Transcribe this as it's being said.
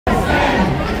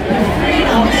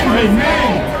His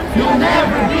name. You'll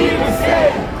never be the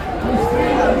same. There's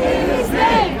freedom in His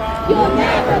name. You'll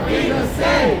never be the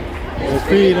same. There's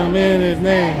freedom in His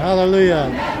name. Hallelujah.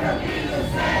 You'll never be the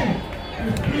same.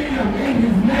 There's freedom in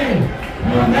His name.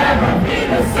 You'll never be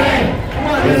the same.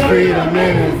 There's freedom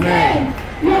in His name.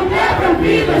 You'll never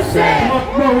be the same.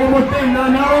 No, one more thing.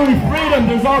 Not only freedom,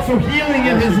 there's also healing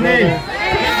in His name.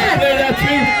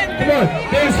 Come on.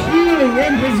 There's healing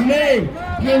in His name.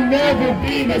 You'll never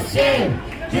be the same.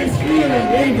 There's healing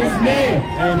in His name.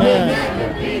 Amen. You'll never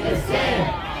be the same.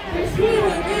 There's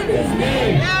healing in His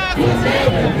name. You'll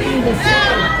never be the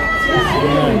same. There's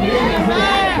healing in His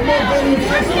name. Come on, brother and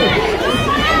sister.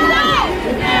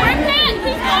 Repent!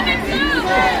 He's coming soon!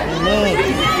 Amen.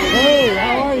 Hey,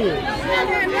 how are you?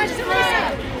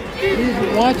 He's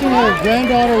watching her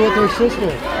granddaughter with her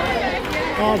sister.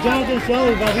 Jonathan,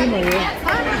 Shelley, Vadim are here.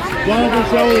 Jonathan,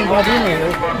 Shelley, and Vadim are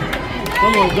here.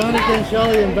 Come on, Jonathan,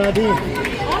 Shelley, and Vadim.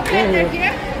 They're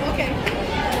here. Okay.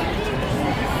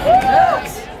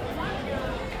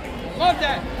 Love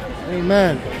that.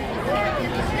 Amen.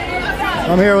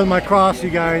 I'm here with my cross, you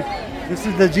guys. This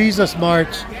is the Jesus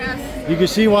March. You can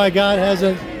see why God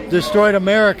hasn't destroyed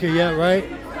America yet, right?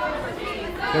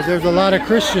 Because there's a lot of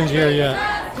Christians here yet.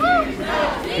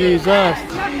 Jesus.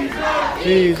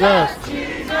 Jesus.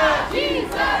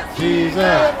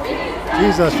 Jesus.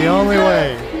 Jesus, the only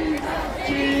way.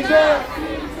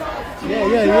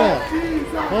 Yeah.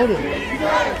 Hold it.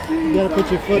 You gotta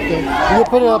put your foot there. You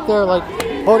put it up there, like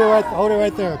hold it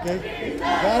right there, okay?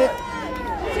 Got it?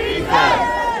 Jesus!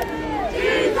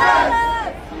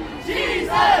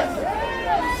 Jesus!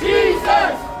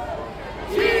 Jesus!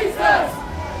 Jesus!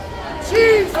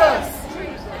 Jesus!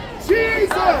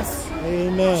 Jesus!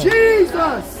 Amen.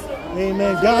 Jesus!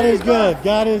 Amen. God is good.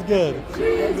 God is good.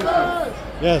 Jesus!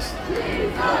 Yes.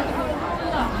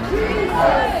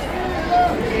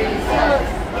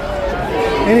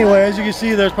 Anyway, as you can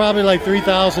see, there's probably like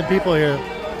 3,000 people here.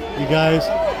 You guys.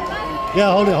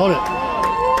 Yeah, hold it.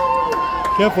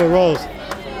 Careful, Rose.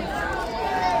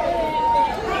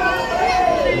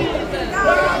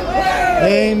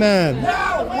 Amen.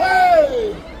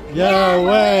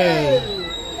 Yahweh.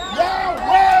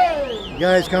 You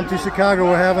guys, come to Chicago.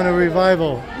 We're having a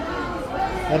revival.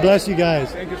 God bless you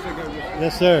guys.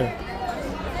 Yes, sir.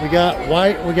 We got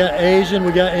white, we got Asian,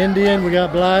 we got Indian, we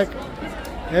got black.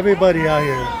 Everybody out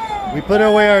here. We put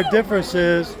away our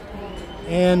differences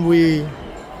and we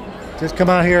just come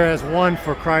out here as one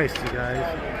for Christ, you guys.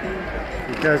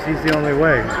 Because He's the only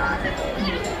way.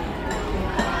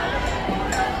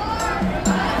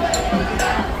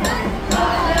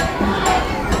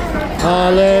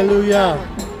 Hallelujah.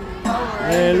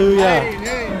 Hallelujah.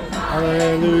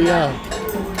 Hallelujah.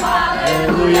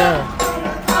 Hallelujah.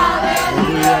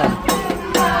 Hallelujah.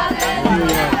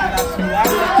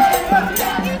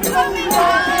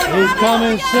 He's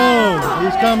coming soon.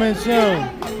 He's coming soon.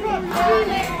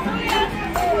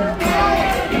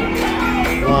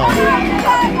 Wow.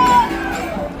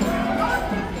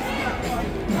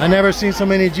 I never seen so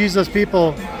many Jesus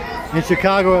people in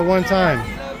Chicago at one time.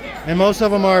 And most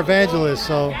of them are evangelists,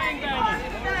 so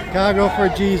Chicago for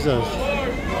Jesus.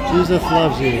 Jesus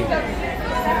loves you.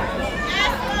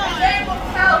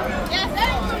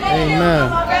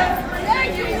 Amen.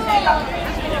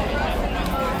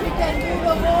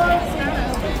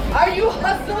 Are you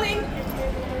hustling?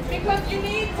 Because you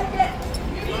need to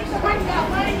bring that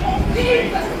money.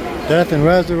 Jesus. Death and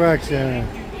resurrection.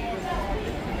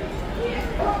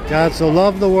 God so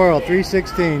loved the world.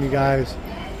 3:16, you guys.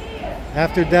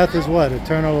 After death is what?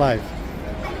 Eternal life.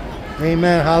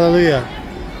 Amen. Hallelujah.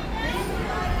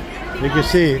 You can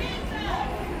see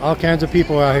all kinds of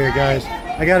people out here, guys.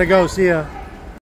 I gotta go. See ya.